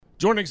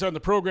Joining us on the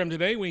program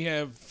today, we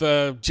have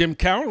Jim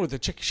Cowan with the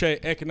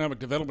Chickasha Economic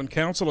Development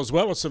Council, as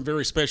well as some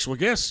very special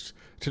guests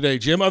today,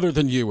 Jim, other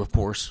than you, of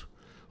course.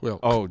 Well,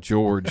 oh,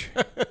 George.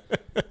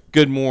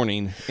 Good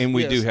morning, and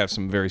we Yes. do have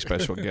some very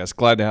special guests.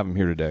 Glad to have them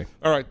here today.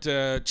 All right,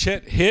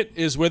 Chet Hitt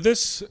is with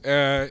us,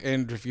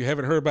 and if you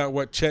haven't heard about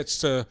what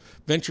Chet's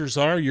ventures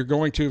are, you're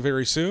going to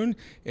very soon.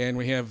 And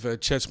we have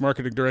Chet's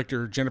marketing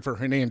director, Jennifer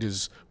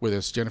Hernandez, with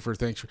us. Jennifer,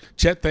 thanks.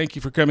 Chet, thank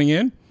you for coming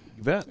in.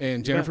 You bet.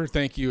 And Jennifer,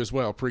 thank you as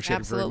well. Appreciate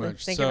Absolutely. it very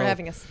much. Thank you for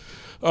having us.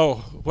 Oh,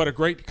 what a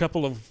great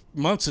couple of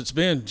months it's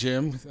been,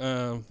 Jim,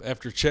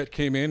 after Chet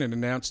came in and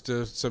announced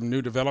some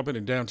new development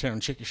in downtown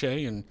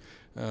Chickasha,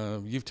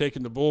 and you've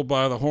taken the bull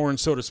by the horn,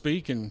 so to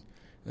speak, and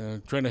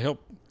trying to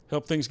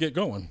help things get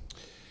going.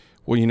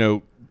 Well, you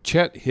know,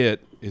 Chet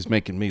Hitt is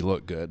making me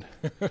look good.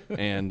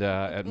 And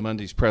at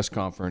Monday's press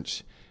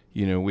conference,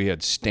 you know, we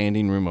had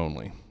standing room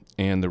only.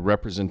 And the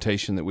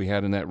representation that we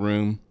had in that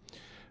room,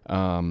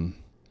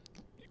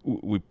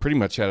 we pretty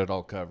much had it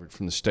all covered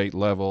from the state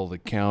level, the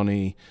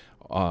county,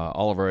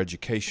 all of our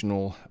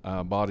educational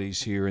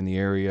bodies here in the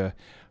area.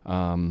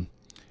 And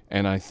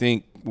I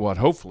think what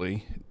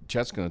hopefully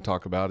Chet's going to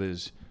talk about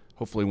is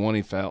hopefully one,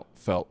 he felt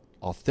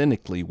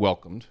authentically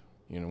welcomed.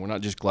 You know, we're not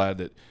just glad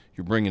that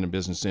you're bringing a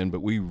business in,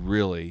 but we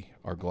really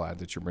are glad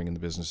that you're bringing the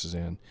businesses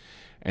in.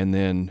 And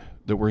then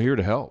that we're here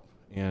to help.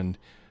 And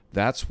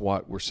that's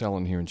what we're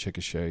selling here in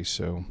Chickasha.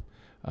 So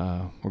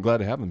we're glad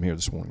to have them here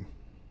this morning.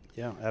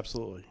 Yeah,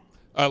 absolutely.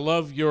 I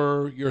love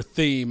your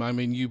theme. I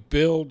mean, you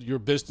build your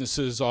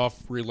businesses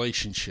off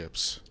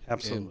relationships.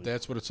 Absolutely. And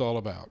that's what it's all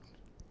about.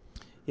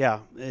 Yeah,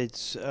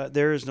 it's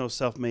there is no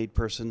self-made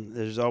person.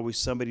 There's always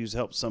somebody who's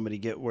helped somebody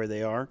get where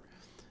they are.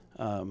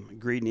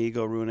 Greed and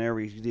ego ruin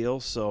every deal.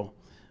 So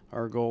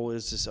our goal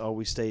is to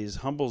always stay as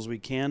humble as we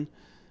can,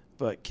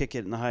 but kick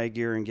it in high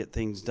gear and get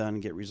things done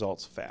and get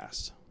results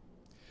fast.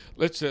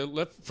 Let's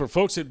for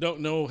folks that don't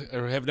know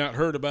or have not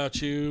heard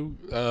about you,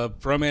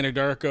 from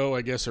Anadarko,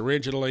 I guess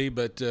originally,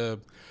 but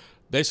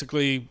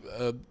basically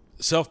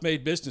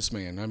self-made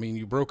businessman. I mean,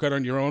 you broke out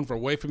on your own,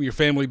 away from your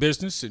family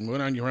business, and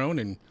went on your own,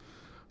 and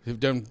have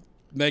done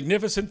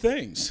magnificent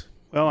things.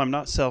 Well, I'm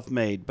not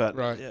self-made, but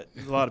Right.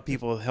 A lot of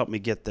people helped me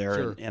get there,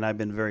 Sure. and I've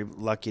been very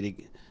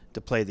lucky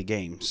to play the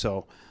game.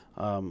 So,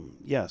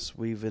 yes,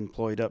 we've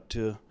employed up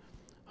to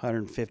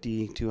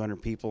 150,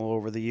 200 people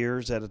over the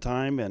years at a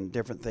time, and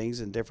different things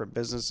in different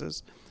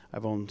businesses.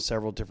 I've owned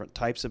several different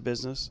types of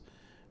business,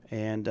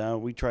 and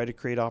we try to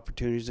create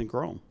opportunities and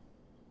grow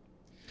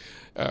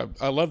them.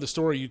 I love the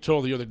story you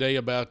told the other day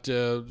about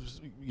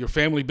your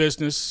family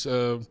business,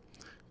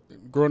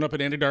 growing up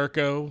in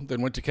Anadarko,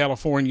 then went to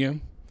California,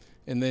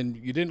 and then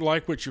you didn't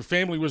like what your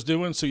family was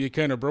doing, so you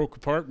kind of broke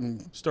apart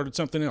and started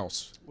something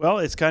else. Well,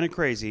 it's kind of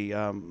crazy.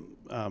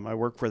 I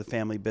worked for the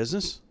family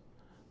business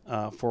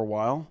for a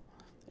while,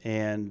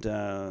 and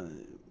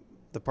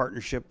the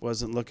partnership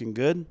wasn't looking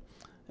good,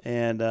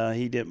 and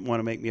he didn't want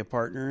to make me a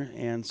partner,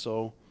 and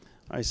so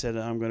I said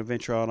I'm going to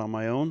venture out on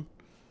my own,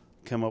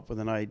 come up with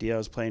an idea. I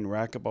was playing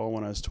racquetball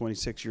when I was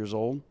 26 years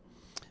old,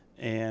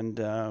 and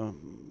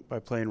by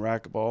playing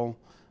racquetball,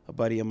 a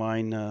buddy of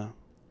mine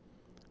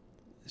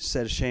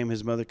said it's a shame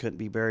his mother couldn't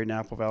be buried in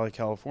Apple Valley,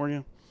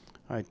 California.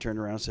 I turned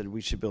around and said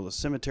we should build a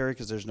cemetery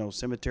because there's no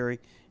cemetery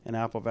in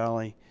Apple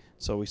Valley.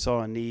 So we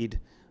saw a need.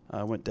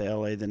 I went to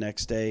L.A. the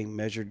next day,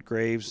 measured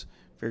graves,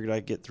 figured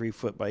I'd get 3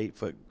 foot by 8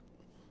 foot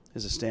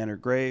as a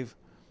standard grave.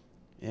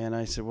 And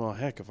I said, well,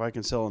 heck, if I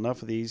can sell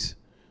enough of these,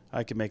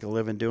 I could make a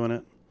living doing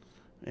it.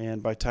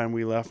 And by the time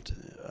we left,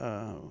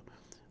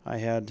 I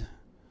had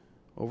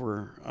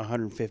over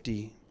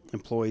 150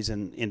 employees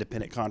and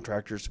independent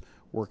contractors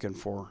working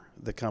for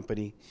the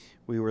company.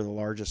 We were the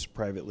largest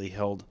privately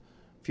held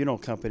funeral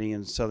company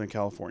in Southern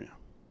California.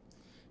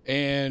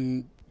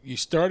 And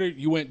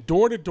you went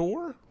door to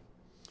door?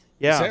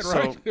 Yeah. Is that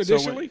right,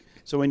 initially?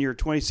 So when you're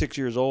 26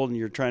 years old and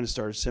you're trying to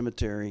start a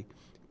cemetery,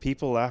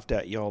 people laughed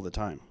at you all the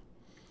time.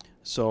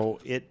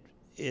 So it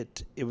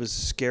was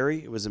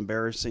scary. It was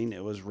embarrassing.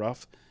 It was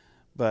rough.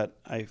 But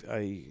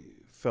I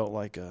felt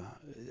like a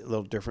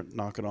little different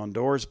knocking on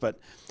doors. But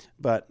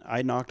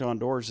I knocked on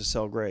doors to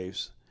sell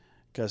graves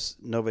because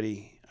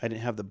I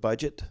didn't have the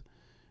budget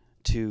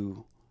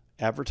to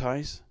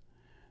advertise.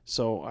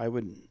 So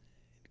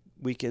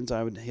weekends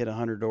I would hit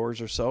 100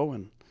 doors or so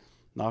and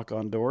knock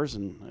on doors.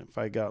 And if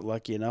I got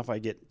lucky enough,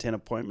 I'd get 10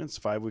 appointments.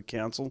 5 would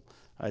cancel.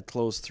 I'd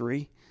close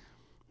 3.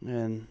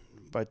 And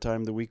by the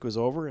time the week was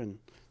over, and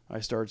I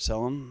started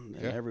selling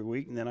every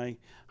week, and then I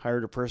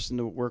hired a person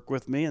to work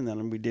with me, and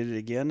then we did it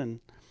again,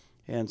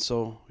 and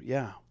so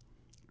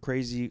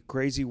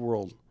crazy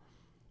world.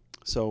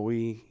 So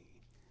we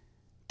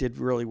did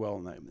really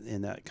well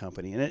in that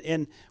company,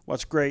 and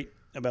what's great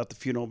about the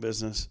funeral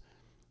business,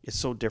 it's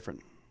so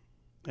different,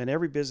 and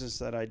every business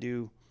that I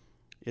do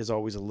is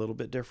always a little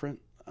bit different.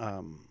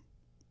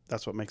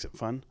 That's what makes it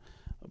fun.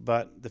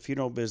 But the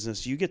funeral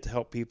business, you get to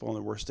help people on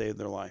the worst day of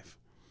their life.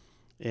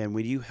 And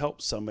when you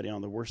help somebody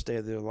on the worst day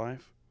of their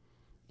life,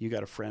 you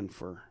got a friend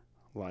for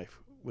life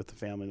with the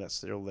family that's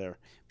still there.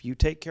 If you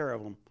take care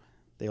of them,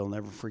 they'll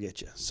never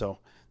forget you. So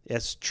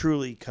it's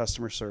truly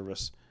customer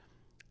service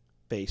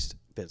based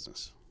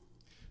business.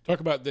 Talk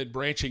about then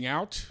branching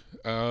out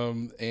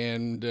and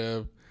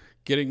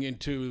getting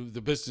into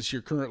the business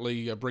you're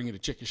currently bringing to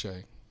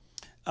Chickasha.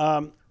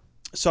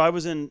 So I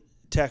was in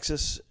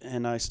Texas,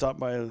 and I stopped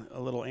by a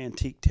little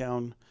antique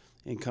town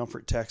in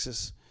Comfort,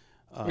 Texas.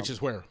 Which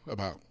is where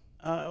about?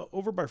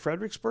 Over by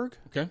Fredericksburg.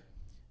 Okay.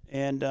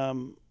 And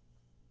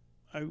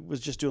I was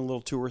just doing a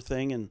little tour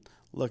thing and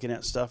looking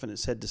at stuff, and it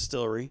said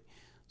distillery.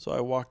 So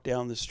I walked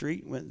down the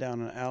street, went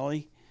down an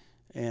alley,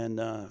 and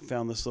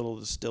found this little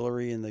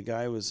distillery, and the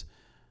guy was,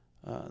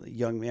 the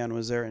young man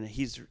was there, and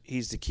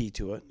he's the key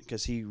to it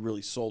because he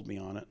really sold me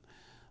on it.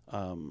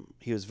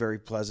 He was very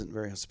pleasant,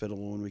 very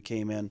hospitable when we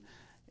came in,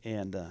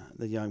 and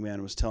the young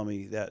man was telling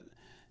me that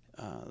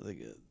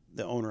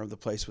the owner of the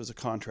place was a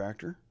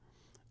contractor,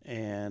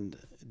 and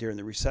during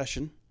the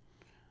recession,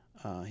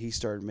 he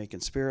started making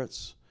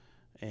spirits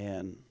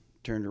and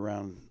turned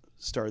around,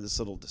 started this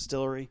little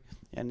distillery,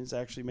 and is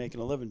actually making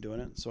a living doing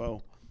it.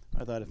 So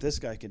I thought if this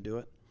guy could do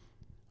it,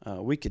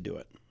 we could do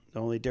it. The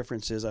only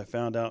difference is I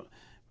found out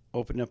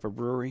opening up a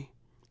brewery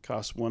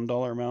costs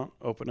 $1 amount,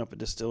 open up a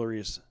distillery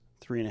is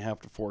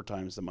 3.5 to 4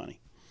 times the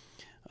money.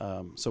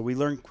 So we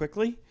learned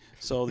quickly.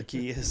 So the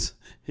key is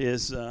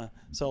sell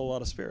a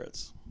lot of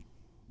spirits.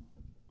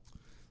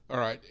 All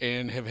right,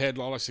 and have had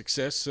a lot of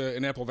success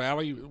in Apple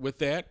Valley with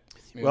that?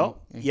 Well,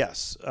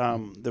 yes.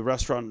 The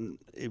restaurant,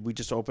 we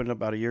just opened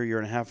about a year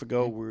and a half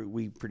ago.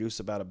 We produce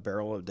about a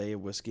barrel a day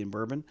of whiskey and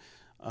bourbon.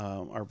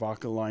 Our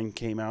vodka line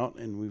came out,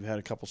 and we've had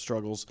a couple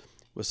struggles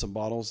with some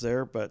bottles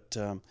there, but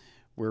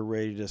we're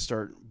ready to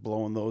start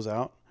blowing those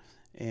out.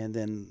 And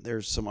then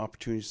there's some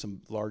opportunities,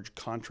 some large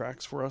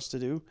contracts for us to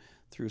do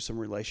through some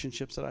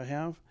relationships that I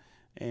have.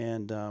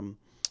 And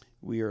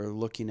we are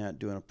looking at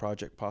doing a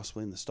project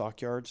possibly in the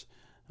stockyards.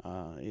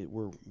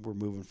 We're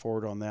moving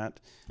forward on that.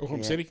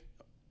 Oklahoma City?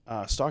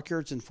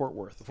 Stockyards in Fort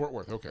Worth. Fort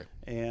Worth, okay.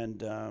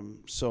 And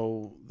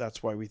so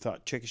that's why we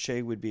thought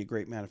Chickasha would be a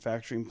great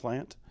manufacturing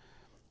plant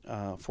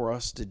for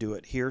us to do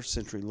it here,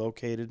 centrally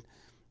located,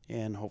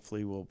 and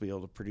hopefully we'll be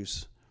able to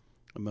produce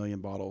 1 million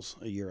bottles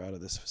a year out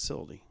of this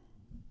facility.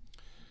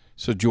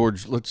 So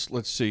George, let's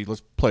see.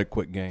 Let's play a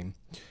quick game.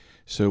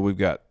 So we've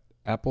got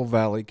Apple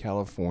Valley,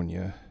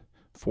 California,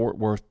 Fort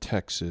Worth,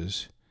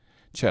 Texas.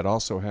 Chet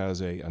also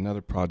has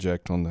another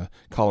project on the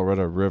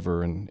Colorado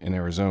River in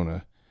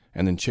Arizona,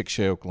 and then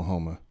Chickasha,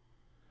 Oklahoma.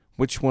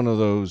 Which one of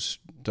those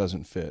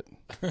doesn't fit?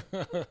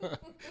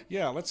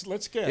 Yeah,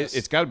 let's guess.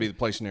 It's got to be the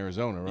place in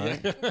Arizona,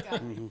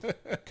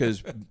 right?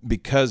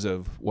 Because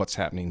of what's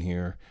happening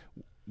here,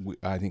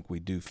 I think we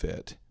do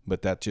fit.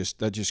 But that just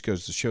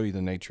goes to show you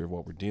the nature of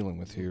what we're dealing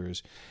with here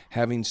is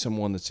having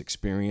someone that's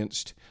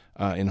experienced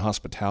in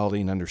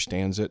hospitality and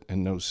understands it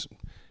and knows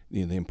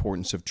the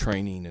importance of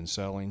training and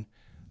selling.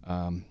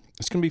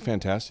 It's going to be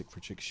fantastic for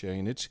Chickasha,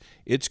 and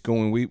it's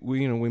going.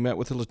 We met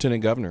with the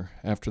lieutenant governor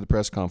after the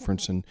press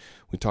conference, and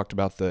we talked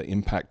about the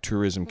impact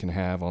tourism can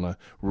have on a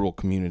rural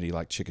community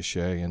like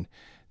Chickasha. And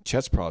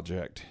Chet's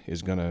project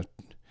is going to.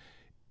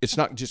 It's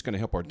not just going to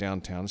help our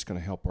downtown; it's going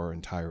to help our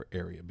entire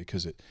area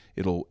because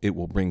it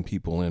will bring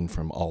people in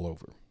from all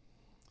over.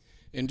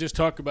 And just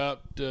talk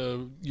about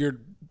your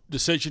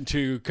decision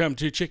to come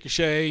to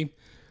Chickasha.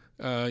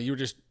 You were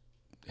just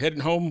heading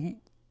home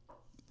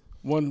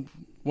one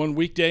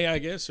weekday, I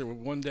guess, or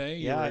one day.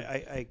 Yeah,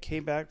 I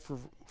came back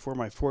for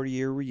my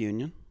 40-year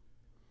reunion.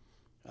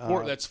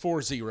 That's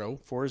 40.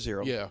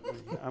 40. Yeah,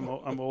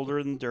 I'm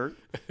older than dirt.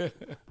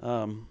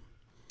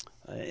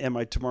 And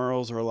my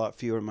tomorrows are a lot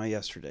fewer than my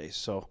yesterdays.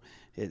 So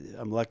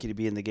I'm lucky to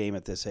be in the game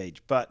at this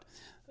age. But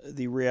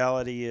the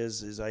reality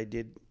is I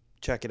did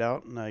check it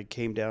out, and I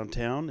came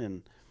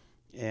downtown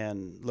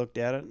and looked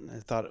at it, and I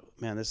thought,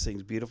 man, this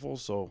thing's beautiful.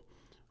 So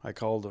I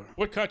called her.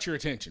 What caught your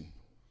attention?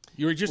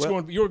 You were just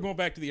going. You were going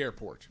back to the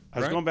airport. I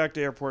was going back to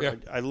the airport. Yeah.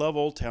 I love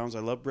old towns. I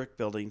love brick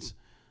buildings.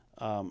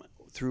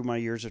 Through my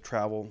years of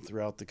travel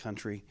throughout the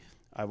country,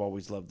 I've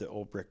always loved the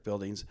old brick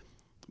buildings.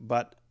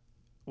 But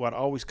what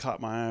always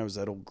caught my eye was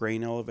that old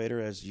grain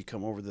elevator as you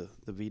come over the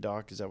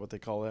viaduct. Is that what they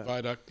call that?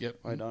 Viaduct,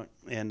 yep. Viaduct.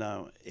 And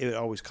it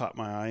always caught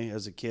my eye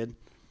as a kid.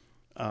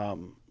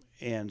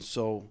 And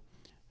so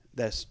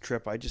this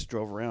trip, I just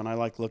drove around. I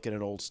like looking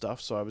at old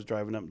stuff, so I was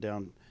driving up and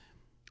down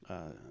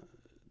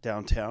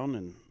downtown,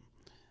 and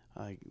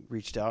I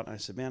reached out, and I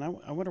said, man,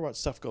 I wonder what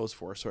stuff goes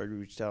for. So I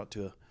reached out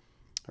to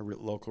a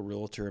local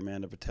realtor,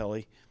 Amanda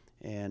Patelli,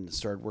 and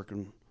started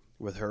working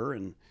with her,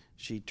 and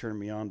she turned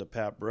me on to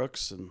Pat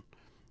Brooks, and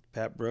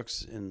Pat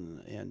Brooks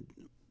and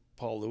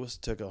Paul Lewis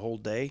took a whole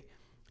day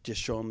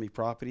just showing me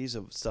properties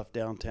of stuff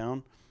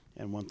downtown,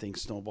 and one thing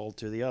snowballed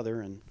to the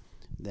other, and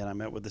then I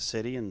met with the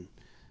city, and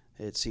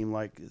it seemed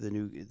like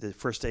the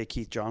first day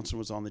Keith Johnson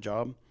was on the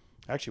job.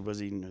 Actually, it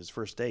wasn't even his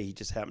first day. He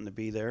just happened to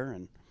be there,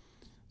 and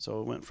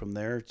so it went from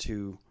there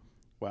to,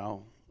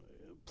 wow,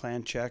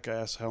 plan check. I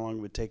asked how long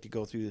it would take to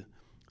go through the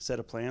set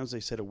of plans.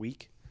 They said a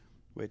week,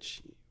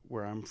 which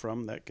where I'm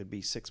from, that could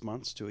be 6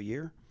 months to a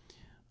year.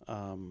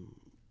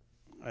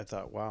 I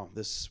thought, wow,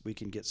 we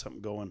can get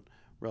something going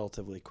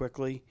relatively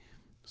quickly.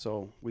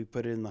 So we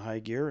put it in the high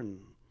gear,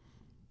 and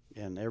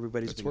and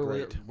everybody's That's been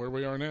great. where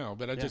we are now.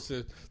 But I just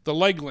the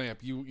leg lamp.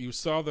 You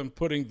saw them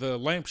putting the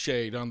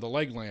lampshade on the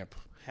leg lamp.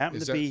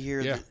 Happened to be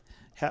here. Yeah.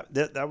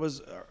 That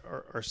was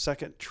our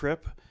second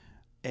trip,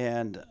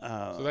 and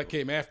So that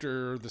came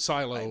after the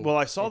silo. well,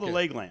 I saw the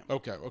leg lamp.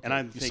 Okay. And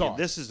I'm thinking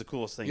this is the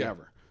coolest thing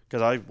ever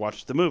because I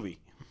watched the movie.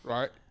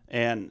 Right.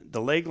 And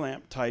the leg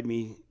lamp tied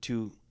me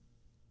to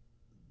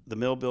the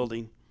mill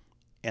building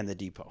and the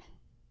depot.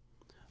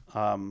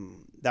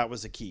 That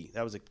was a key.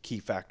 That was a key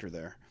factor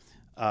there.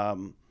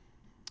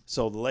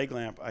 So the leg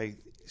lamp, I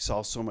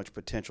saw so much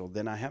potential.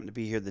 Then I happened to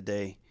be here the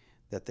day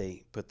that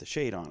they put the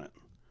shade on it.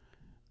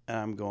 And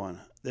I'm going,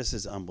 this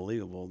is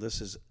unbelievable.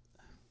 This is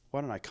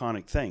what an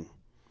iconic thing.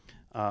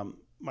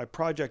 My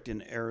project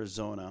in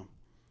Arizona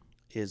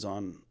is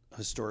on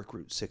historic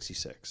Route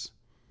 66.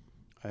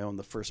 I own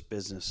the first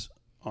business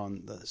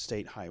on the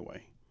state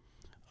highway.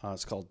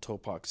 It's called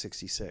Topak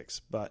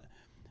 66. But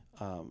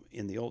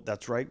in the old,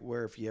 that's right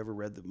where, if you ever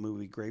read the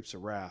movie Grapes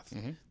of Wrath,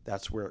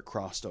 that's where it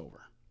crossed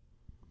over.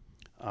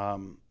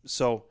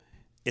 So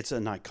it's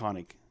an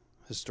iconic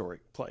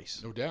historic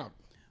place. No doubt.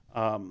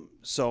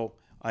 So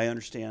I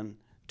understand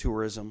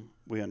tourism.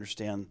 We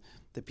understand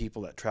the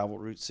people that travel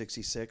Route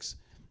 66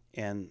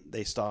 and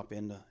they stop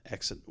into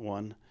exit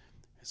 1.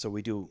 So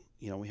we do,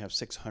 we have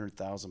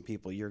 600,000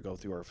 people a year go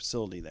through our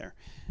facility there.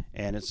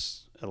 And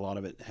a lot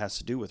of it has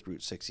to do with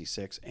Route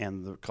 66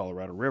 and the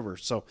Colorado River.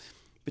 So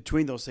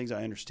between those things,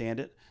 I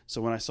understand it.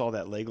 So when I saw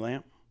that leg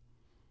lamp,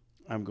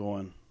 I'm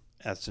going,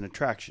 that's an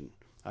attraction.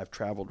 I've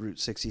traveled Route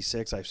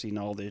 66. I've seen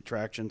all the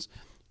attractions.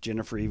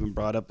 Jennifer even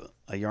brought up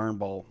a yarn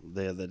ball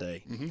the other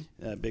day,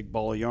 a big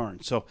ball of yarn.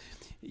 So,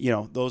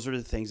 those are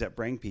the things that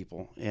bring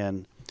people.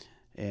 And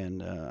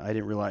I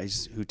didn't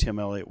realize who Tim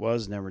Elliott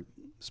was. Never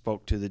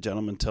spoke to the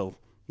gentleman until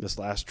this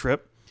last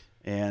trip.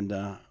 And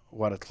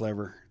what a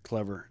clever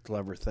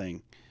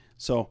thing.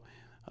 So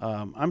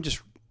I'm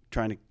just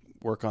trying to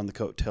work on the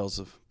coattails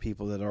of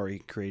people that already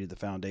created the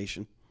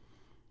foundation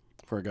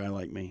for a guy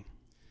like me.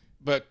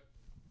 But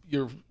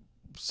you're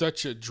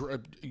such you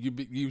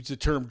use the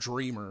term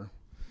dreamer.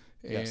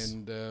 Yes.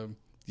 And,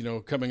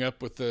 coming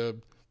up with the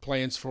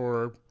plans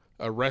for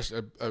a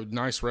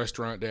nice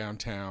restaurant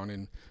downtown.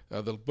 And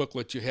the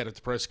booklet you had at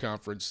the press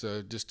conference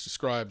just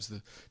describes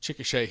the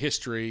Chickasha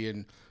history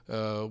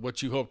and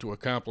what you hope to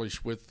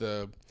accomplish with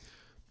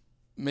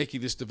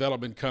making this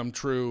development come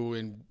true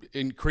and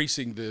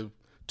increasing the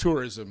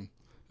tourism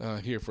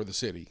here for the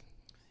city.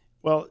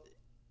 Well,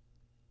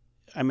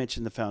 I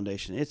mentioned the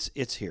foundation.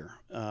 It's here.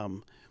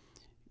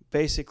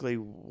 Basically,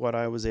 what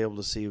I was able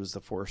to see was the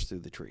forest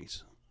through the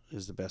trees.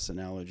 Is the best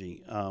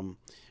analogy.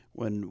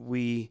 When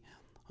we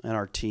and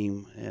our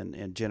team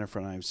and Jennifer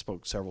and I have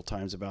spoke several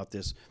times about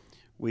this,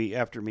 we,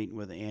 after meeting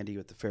with Andy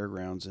at the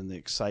fairgrounds and the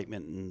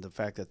excitement and the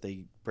fact that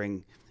they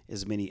bring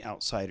as many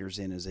outsiders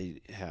in as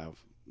they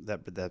have,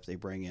 that they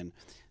bring in,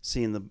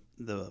 seeing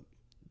the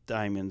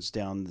diamonds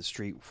down the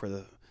street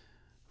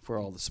for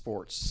all the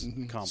sports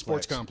complex.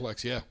 Sports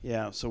complex, yeah.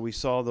 Yeah, so we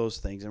saw those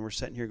things and we're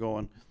sitting here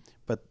going,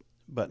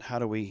 but how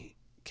do we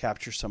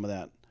capture some of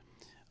that?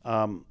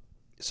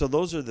 So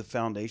those are the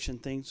foundation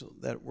things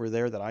that were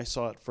there that I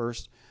saw at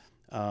first.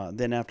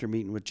 Then after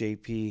meeting with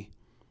JP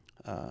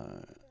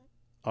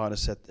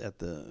Audis at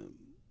the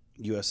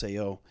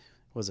USAO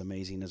was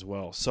amazing as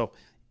well. So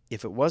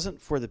if it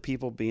wasn't for the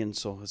people being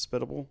so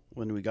hospitable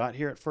when we got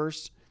here at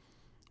first,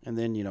 and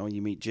then,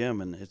 you meet Jim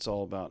and it's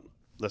all about,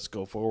 let's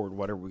go forward,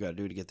 whatever we got to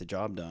do to get the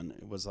job done.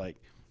 It was like,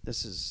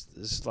 this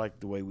is like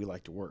the way we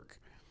like to work.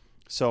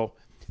 So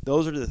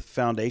those are the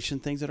foundation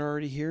things that are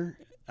already here.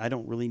 I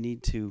don't really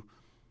need to,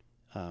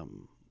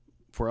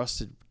 for us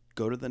to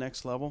go to the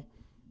next level.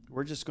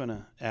 We're just going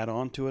to add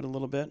on to it a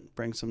little bit,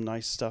 bring some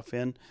nice stuff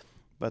in.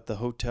 But the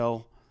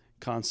hotel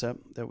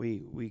concept that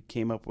we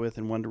came up with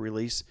and wanted to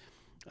release,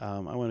 I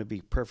want to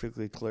be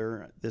perfectly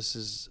clear. This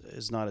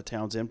is not a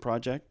Towns End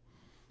project.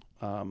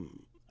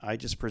 I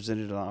just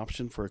presented an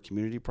option for a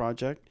community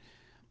project.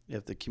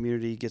 If the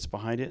community gets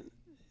behind it,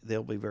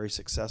 they'll be very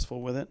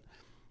successful with it.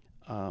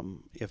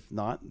 If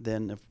not,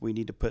 then if we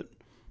need to put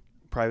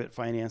private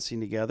financing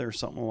together or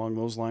something along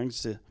those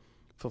lines to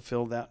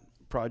fulfill that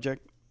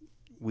project,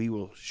 we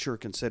will sure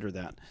consider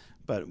that.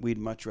 But we'd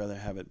much rather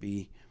have it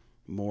be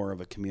more of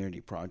a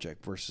community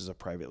project versus a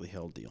privately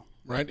held deal.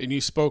 Right, and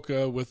you spoke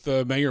with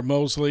Mayor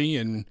Mosley,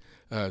 and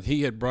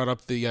he had brought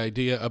up the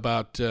idea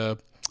about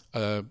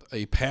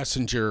a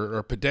passenger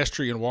or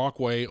pedestrian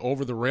walkway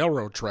over the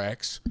railroad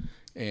tracks,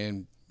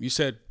 and you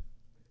said,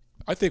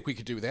 I think we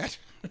could do that.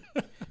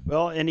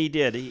 Well, and he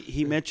did.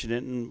 He mentioned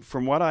it, and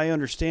from what I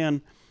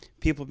understand,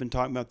 people have been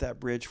talking about that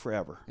bridge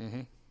forever.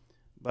 Mm-hmm.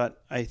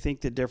 But I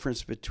think the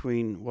difference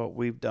between what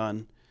we've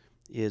done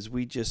is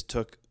we just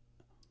took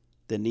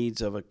the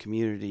needs of a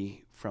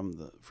community from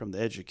the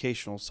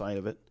educational side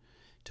of it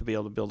to be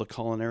able to build a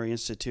culinary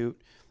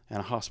institute and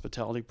a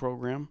hospitality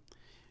program.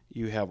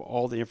 You have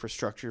all the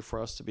infrastructure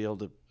for us to be able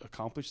to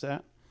accomplish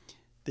that.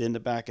 Then to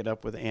back it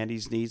up with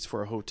Andy's needs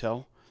for a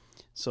hotel.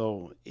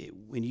 So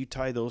when you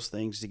tie those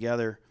things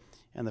together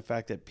and the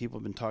fact that people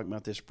have been talking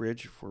about this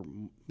bridge for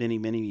many,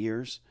 many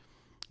years,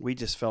 we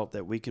just felt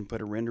that we can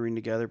put a rendering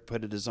together,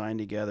 put a design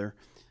together,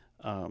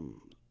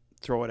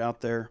 throw it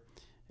out there,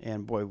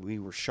 and boy, we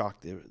were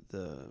shocked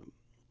the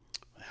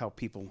how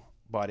people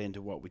bought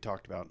into what we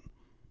talked about.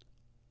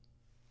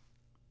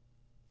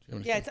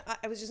 Yeah,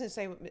 I was just going to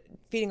say,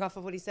 feeding off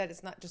of what he said,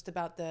 it's not just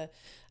about the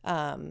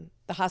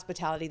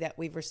hospitality that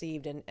we've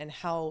received and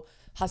how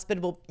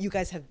hospitable you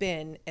guys have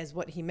been, as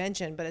what he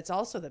mentioned, but it's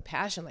also the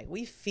passion. Like,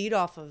 we feed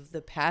off of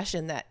the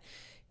passion that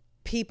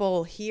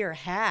people here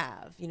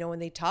have, when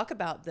they talk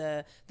about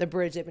the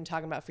bridge they've been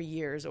talking about for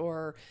years,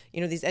 or,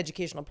 these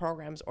educational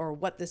programs, or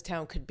what this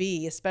town could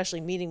be, especially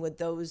meeting with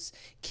those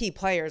key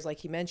players, like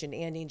he mentioned,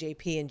 Andy and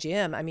JP and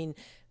Jim. I mean,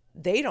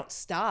 they don't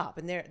stop,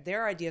 and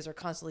their ideas are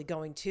constantly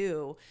going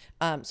too.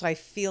 So I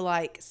feel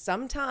like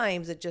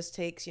sometimes it just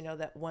takes,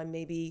 that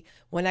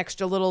one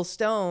extra little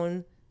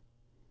stone.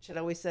 Chet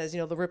always says,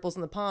 the ripples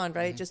in the pond,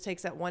 right? Mm-hmm. It just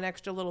takes that one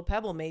extra little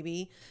pebble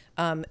maybe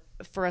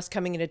for us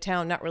coming into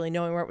town, not really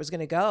knowing where it was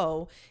going to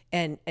go,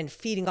 and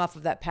feeding off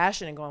of that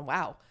passion and going,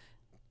 wow,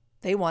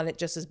 they want it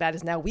just as bad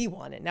as now we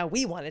want it. Now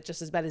we want it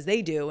just as bad as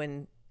they do,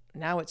 and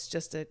now it's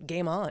just a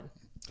game on.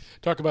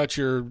 Talk about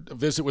your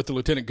visit with the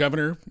Lieutenant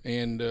Governor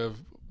and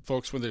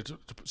folks from the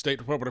State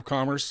Department of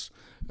Commerce.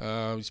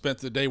 You spent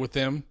the day with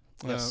them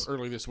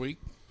early this week.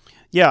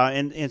 Yeah,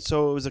 and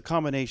so it was a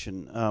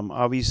combination.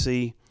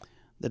 Obviously,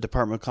 the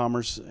Department of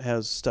Commerce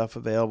has stuff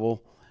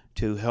available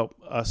to help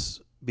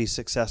us be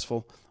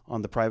successful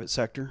on the private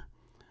sector,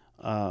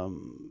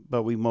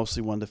 but we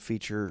mostly wanted to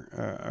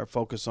feature our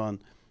focus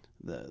on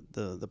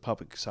the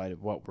public side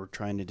of what we're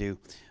trying to do.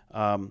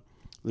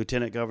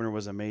 Lieutenant Governor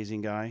was an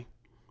amazing guy.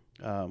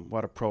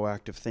 What a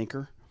proactive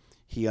thinker.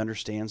 He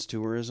understands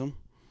tourism.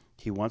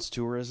 He wants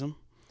tourism.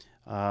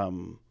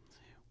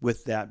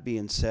 With that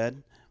being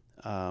said,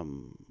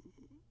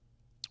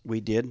 we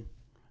did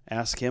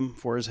ask him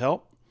for his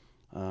help.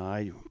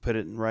 I put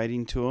it in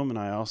writing to him, and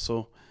I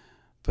also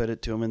put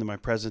it to him in my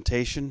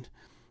presentation.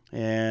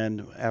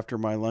 And after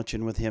my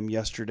luncheon with him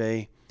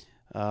yesterday,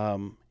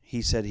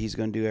 he said he's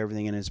going to do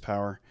everything in his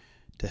power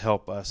to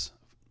help us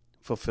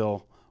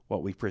fulfill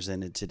what we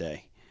presented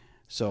today.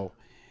 So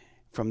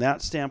from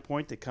that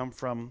standpoint, to come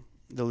from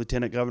the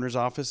Lieutenant Governor's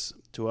office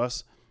to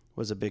us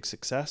was a big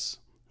success.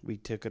 We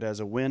took it as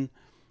a win,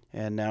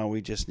 and now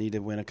we just need to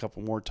win a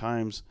couple more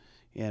times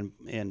and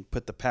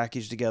put the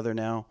package together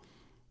now,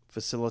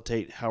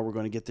 facilitate how we're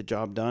going to get the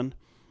job done.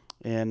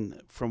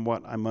 And from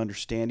what I'm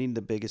understanding,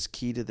 the biggest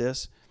key to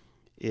this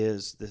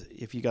is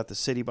if you got the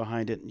city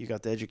behind it, you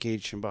got the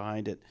education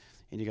behind it,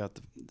 and you got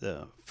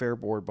the Fair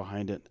Board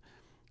behind it.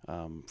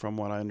 From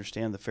what I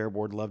understand, the Fair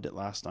Board loved it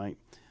last night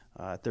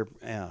at their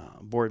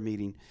board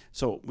meeting.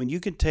 So when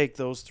you can take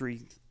those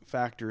three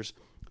factors,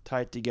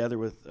 tie it together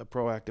with a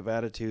proactive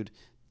attitude,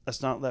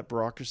 let's not let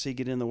bureaucracy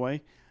get in the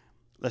way.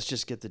 Let's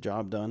just get the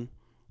job done.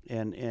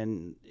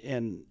 And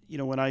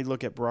when I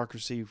look at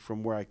bureaucracy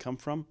from where I come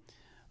from,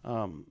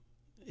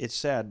 it's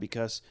sad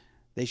because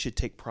they should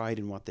take pride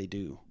in what they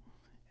do.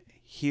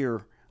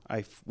 Here,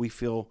 we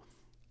feel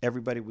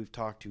everybody we've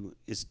talked to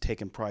is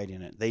taking pride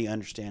in it. They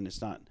understand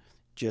it's not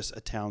just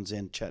a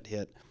Townsend, Chet,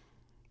 Hitt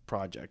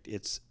project.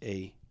 It's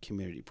a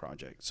community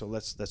project. So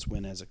let's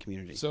win as a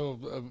community.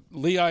 So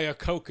Lee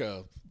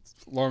Iacocca,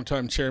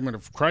 longtime chairman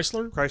of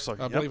Chrysler,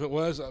 I believe it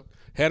was,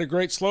 had a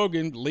great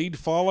slogan: "Lead,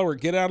 follow, or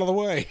get out of the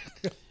way."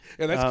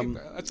 And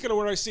that's kind of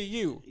where I see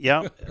you.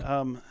 Yeah.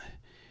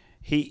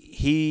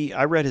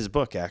 I read his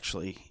book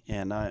actually,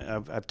 and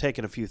I've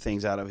taken a few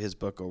things out of his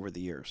book over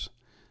the years.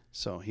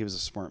 So he was a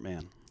smart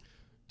man.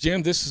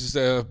 Jim, this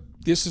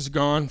has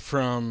gone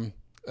from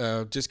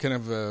just kind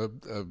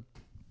of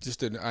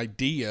just an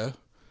idea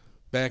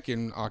back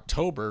in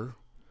October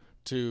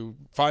to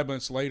 5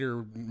 months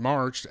later,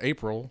 March,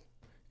 April,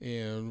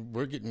 and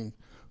we're getting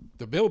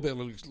the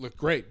buildings look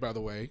great, by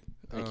the way.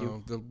 Thank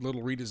you. The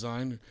little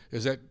redesign,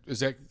 is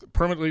that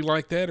permanently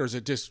like that, or is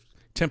it just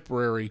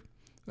temporary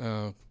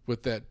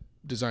with that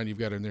design you've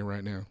got in there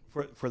right now?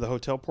 For the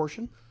hotel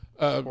portion,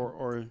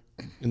 or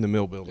in the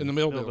mill building. In the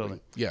mill building.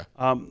 Yeah.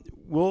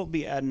 We'll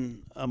be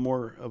adding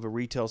more of a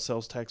retail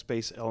sales tax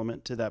base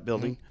element to that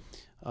building.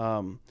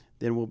 Mm-hmm.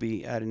 Then we'll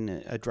be adding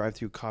a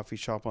drive-through coffee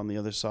shop on the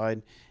other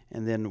side,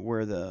 and then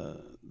where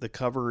the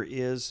cover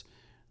is,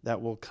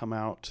 that will come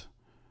out.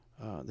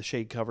 The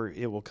shade cover,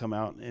 it will come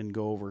out and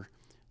go over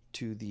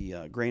to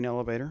the grain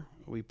elevator.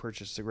 We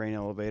purchased the grain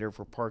elevator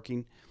for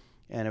parking,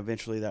 and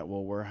eventually that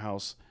will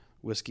warehouse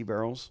whiskey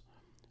barrels.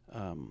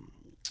 How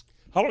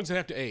long does it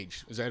have to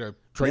age? Is that a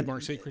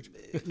trademark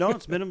secret? No,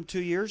 it's minimum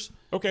 2 years.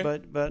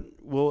 Okay. But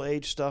we'll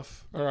age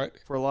stuff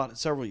for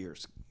several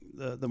years.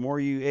 The more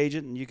you age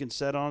it and you can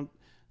set on,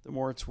 the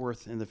more it's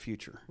worth in the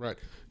future. Right.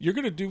 You're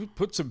going to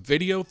put some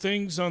video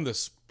things on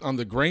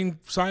the grain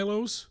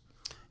silos?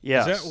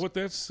 Yes. Is that what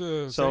that's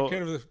is that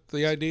kind of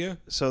the idea?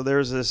 So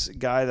there's this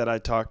guy that I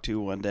talked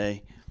to one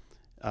day.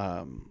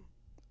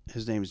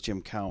 His name is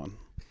Jim Cowan,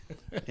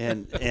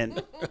 and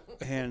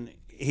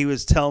he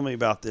was telling me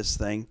about this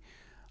thing.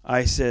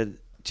 I said,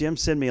 Jim,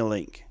 send me a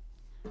link.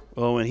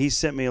 Well, when he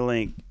sent me a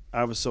link,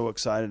 I was so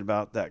excited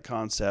about that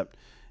concept,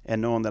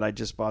 and knowing that I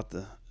just bought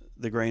the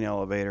the grain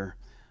elevator,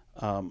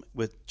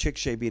 with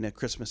Chickasha being a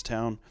Christmas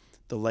town,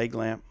 the leg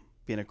lamp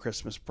being a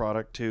Christmas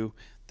product too,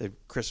 the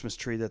Christmas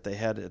tree that they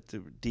had at the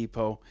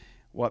depot,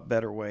 what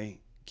better way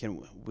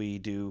can we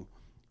do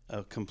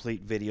a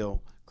complete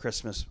video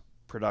Christmas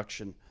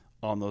production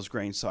on those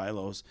grain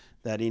silos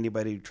that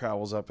anybody who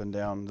travels up and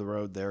down the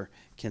road there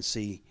can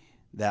see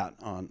that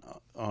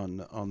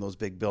on those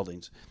big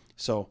buildings.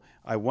 So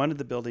I wanted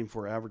the building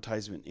for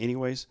advertisement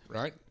anyways.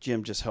 Right.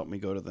 Jim just helped me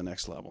go to the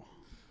next level.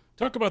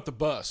 Talk about the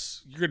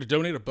bus. You're going to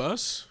donate a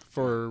bus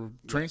for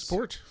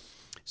transport?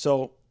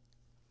 So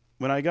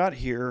when I got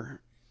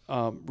here,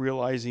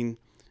 realizing,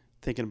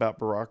 thinking about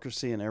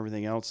bureaucracy and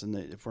everything else, and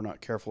that if we're not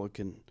careful, it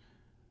can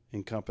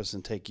encompass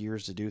and take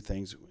years to do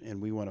things,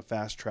 and we want to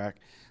fast track.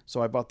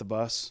 So I bought the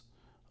bus.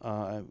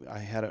 I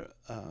had it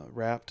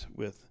wrapped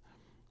with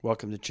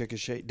 "Welcome to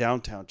Chickasha,"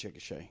 downtown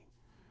Chickasha.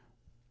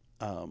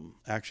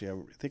 Actually,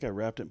 I think I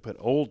wrapped it and put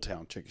Old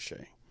Town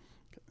Chickasha.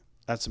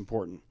 That's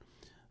important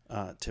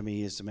to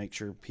me, is to make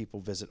sure people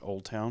visit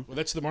Old Town. Well,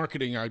 that's the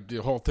marketing. The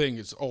whole thing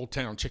is Old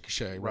Town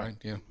Chickasha, right?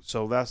 Yeah.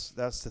 So that's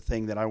the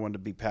thing that I wanted to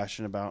be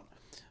passionate about.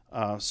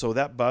 So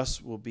that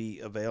bus will be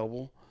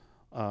available.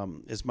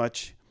 As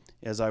much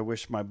as I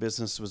wish my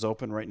business was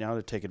open right now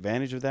to take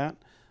advantage of that,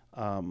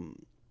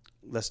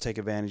 let's take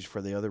advantage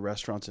for the other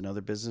restaurants and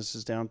other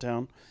businesses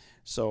downtown.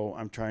 So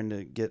I'm trying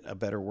to get a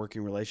better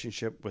working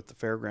relationship with the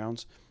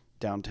fairgrounds,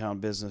 downtown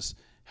business.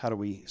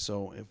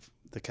 So if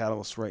the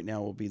catalyst right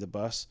now will be the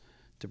bus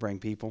to bring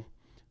people.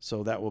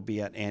 So that will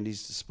be at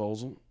Andy's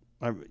disposal.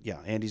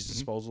 Andy's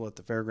disposal at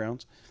the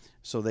fairgrounds.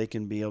 So they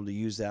can be able to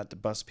use that to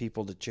bus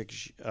people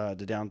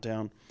to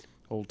downtown,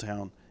 Old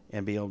Town,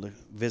 and be able to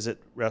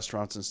visit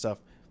restaurants and stuff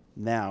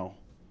now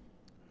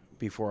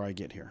before I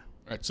get here.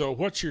 All right. So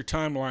what's your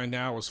timeline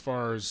now as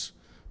far as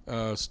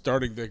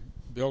starting the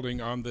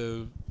building on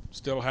the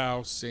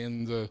Stillhouse,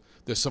 and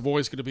the Savoy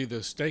is going to be the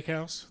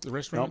steakhouse, the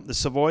restaurant? No, the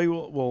Savoy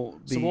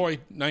will be... Savoy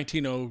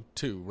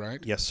 1902,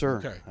 right? Yes, sir.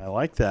 Okay. I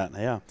like that,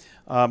 yeah.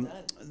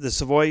 The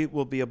Savoy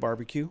will be a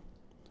barbecue.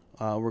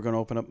 We're going to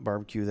open up a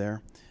barbecue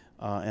there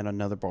and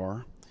another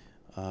bar.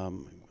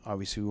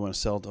 Obviously, we want to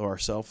sell to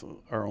ourselves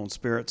our own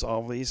spirits,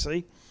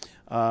 obviously.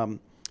 And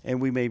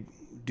we may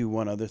do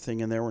one other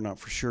thing in there. We're not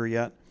for sure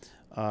yet.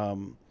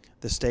 The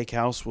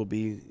steakhouse will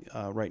be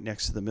right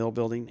next to the mill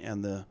building,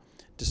 and the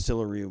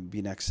distillery will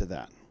be next to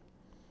that.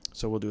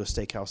 So we'll do a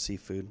steakhouse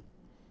seafood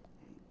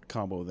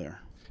combo there.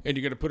 And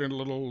you're going to put in a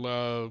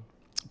little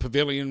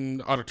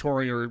pavilion,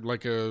 auditorium, or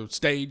like a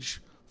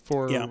stage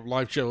for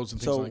live shows and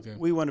things like that. So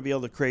we want to be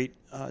able to create,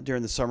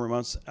 during the summer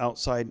months,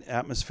 outside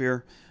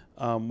atmosphere.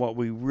 What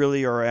we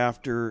really are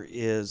after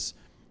is,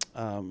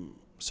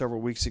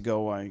 several weeks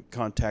ago, I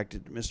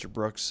contacted Mr.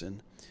 Brooks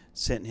and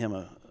sent him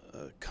a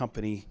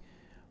company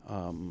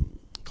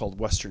called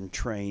Western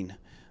Train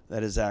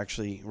that is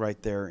actually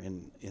right there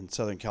in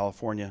Southern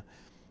California,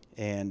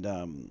 and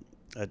a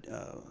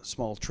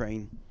small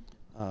train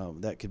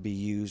that could be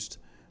used.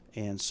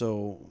 And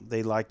so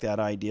they like that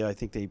idea. I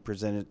think they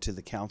presented it to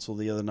the council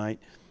the other night.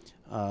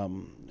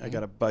 I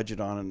got a budget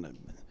on it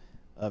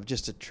of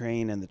just a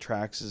train and the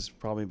tracks is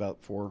probably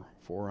about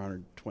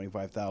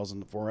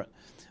 $425,000 for it.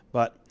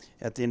 But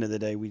at the end of the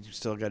day, we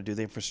still got to do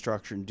the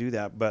infrastructure and do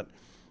that. But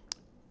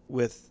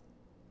with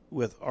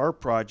our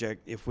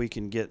project, if we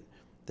can get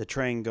the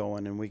train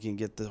going and we can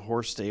get the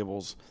horse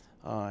stables,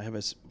 I have a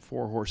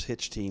 4-horse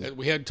hitch team.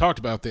 We hadn't talked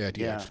about that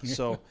yet.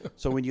 Yeah.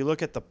 So when you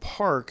look at the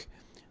park,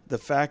 the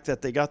fact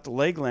that they got the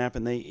leg lamp,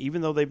 and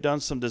even though they've done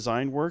some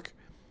design work,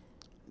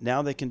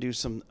 now they can do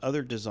some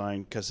other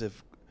design, because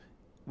if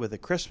with a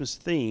Christmas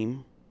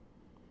theme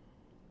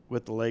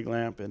with the leg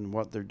lamp and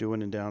what they're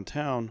doing in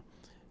downtown,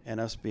 and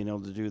us being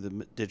able to do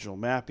the digital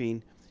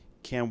mapping,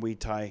 can we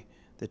tie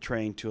the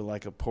train to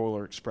like a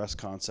Polar Express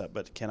concept?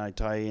 But can I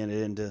tie it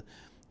into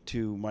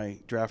my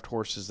draft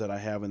horses that I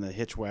have in the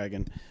hitch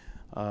wagon,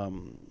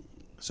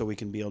 so we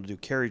can be able to do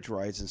carriage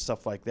rides and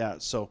stuff like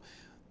that? So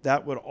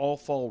that would all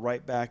fall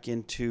right back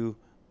into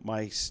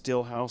my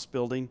Stillhouse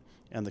building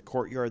and the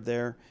courtyard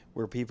there,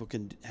 where people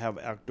can have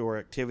outdoor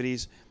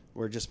activities,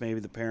 where just maybe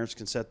the parents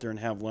can sit there and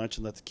have lunch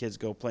and let the kids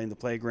go play in the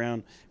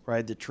playground,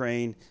 ride the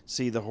train,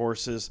 see the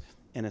horses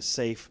in a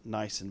safe,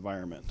 nice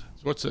environment.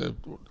 So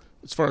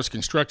as far as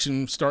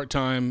construction, start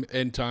time,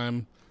 end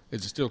time,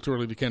 is it still too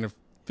early to kind of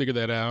figure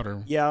that out?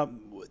 Or yeah,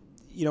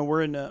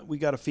 we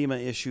got a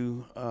FEMA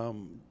issue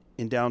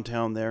in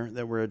downtown there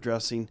that we're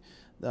addressing.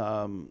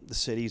 The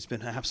city's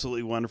been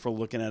absolutely wonderful,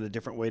 looking at a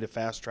different way to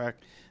fast track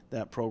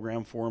that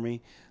program for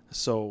me.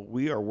 So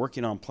we are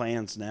working on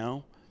plans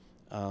now.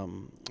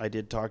 I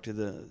did talk to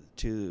the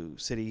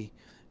city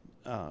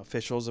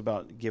officials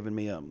about giving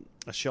me a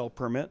shell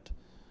permit.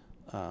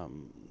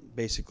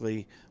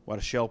 Basically, what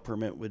a shell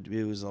permit would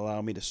do is allow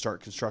me to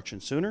start construction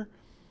sooner.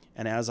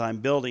 And as I'm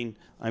building,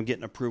 I'm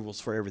getting approvals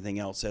for everything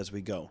else as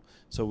we go.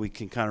 So we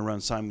can kind of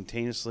run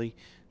simultaneously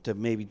to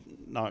maybe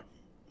knock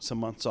some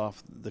months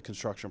off the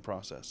construction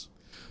process.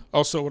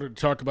 Also, I wanted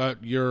to talk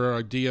about your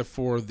idea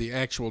for the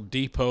actual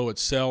depot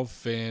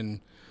itself,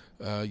 and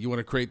you want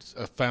to create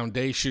a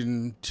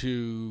foundation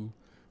to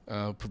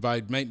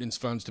provide maintenance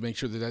funds to make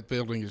sure that that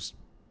building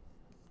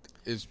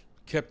is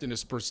kept in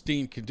as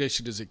pristine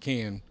condition as it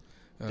can.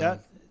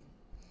 That,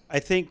 I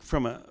think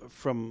from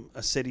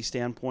a city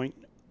standpoint,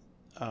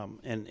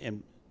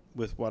 and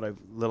with what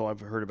I've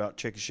heard about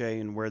Chickasha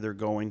and where they're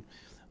going,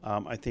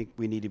 I think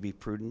we need to be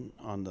prudent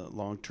on the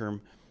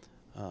long-term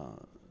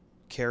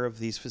care of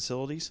these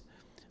facilities.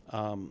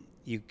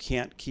 You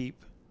can't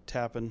keep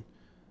tapping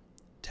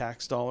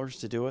tax dollars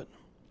to do it.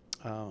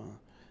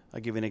 I'll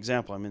give you an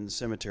example. I'm in the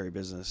cemetery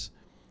business.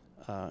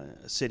 A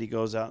city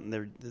goes out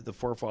and the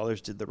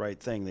forefathers did the right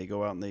thing. They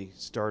go out and they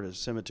start a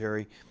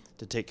cemetery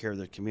to take care of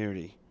their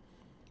community.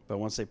 But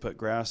once they put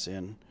grass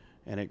in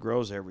and it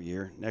grows every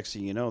year, next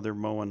thing you know, they're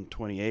mowing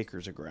 20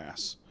 acres of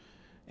grass.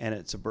 And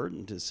it's a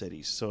burden to the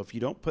cities. So if you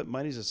don't put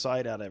monies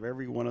aside out of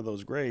every one of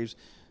those graves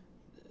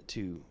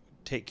to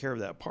take care of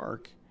that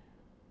park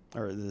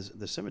or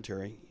the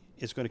cemetery,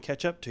 it's going to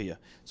catch up to you.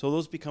 So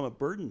those become a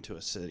burden to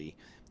a city.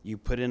 You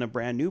put in a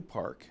brand new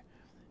park.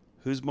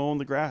 Who's mowing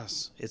the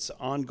grass? It's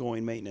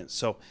ongoing maintenance.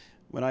 So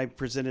when I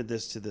presented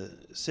this to the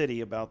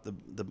city about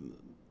the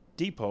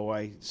depot,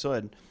 I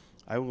said,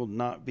 I will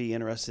not be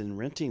interested in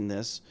renting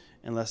this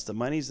unless the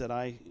monies that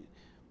I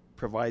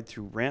provide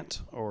through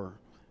rent or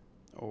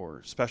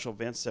special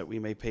events that we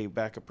may pay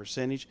back a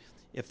percentage,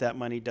 if that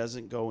money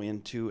doesn't go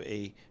into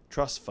a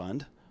trust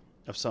fund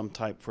of some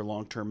type for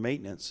long-term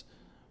maintenance,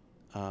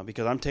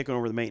 because I'm taking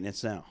over the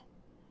maintenance now.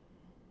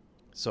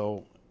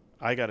 So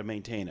I got to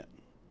maintain it.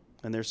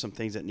 And there's some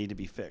things that need to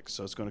be fixed.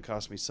 So it's going to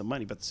cost me some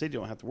money, but the city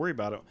don't have to worry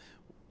about it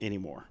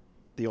anymore.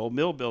 The old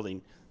mill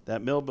building, the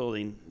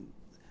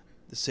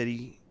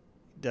city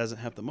doesn't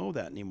have to mow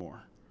that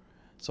anymore.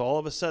 So all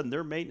of a sudden,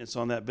 their maintenance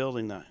on that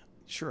building,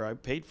 sure, I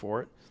paid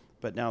for it,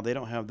 but now they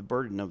don't have the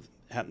burden of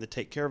having to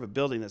take care of a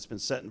building that's been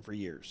sitting for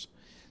years.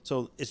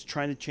 So it's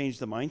trying to change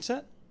the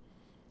mindset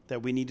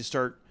that we need to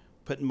start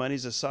putting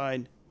monies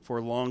aside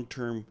for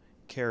long-term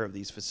care of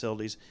these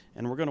facilities,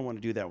 and we're going to want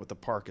to do that with the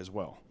park as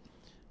well.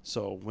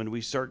 So when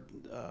we start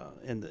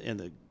in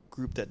the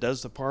group that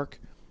does the park,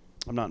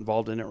 I'm not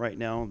involved in it right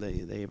now.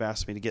 They've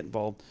asked me to get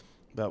involved,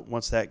 but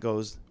once that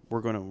goes,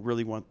 we're going to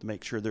really want to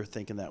make sure they're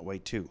thinking that way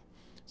too.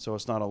 So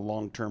it's not a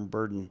long-term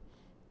burden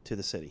to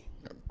the city.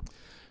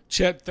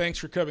 Chet, thanks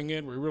for coming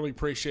in. We really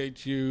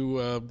appreciate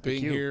you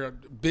being here.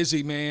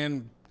 Busy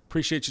man.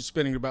 Appreciate you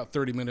spending about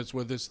 30 minutes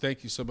with us.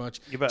 Thank you so much.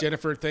 You bet.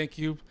 Jennifer, thank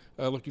you.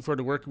 Looking forward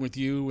to working with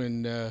you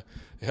and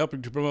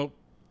helping to promote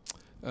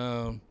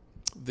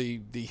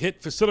the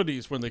Hitt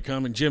facilities when they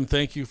come. And Jim,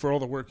 thank you for all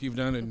the work you've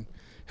done in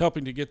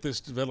helping to get this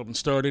development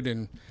started.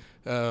 And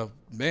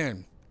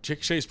man,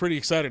 Chickasha is pretty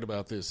excited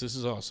about this. This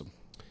is awesome.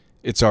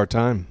 It's our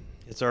time.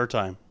 It's our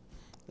time.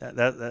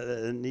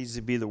 That needs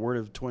to be the word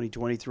of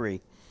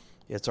 2023.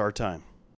 It's our time.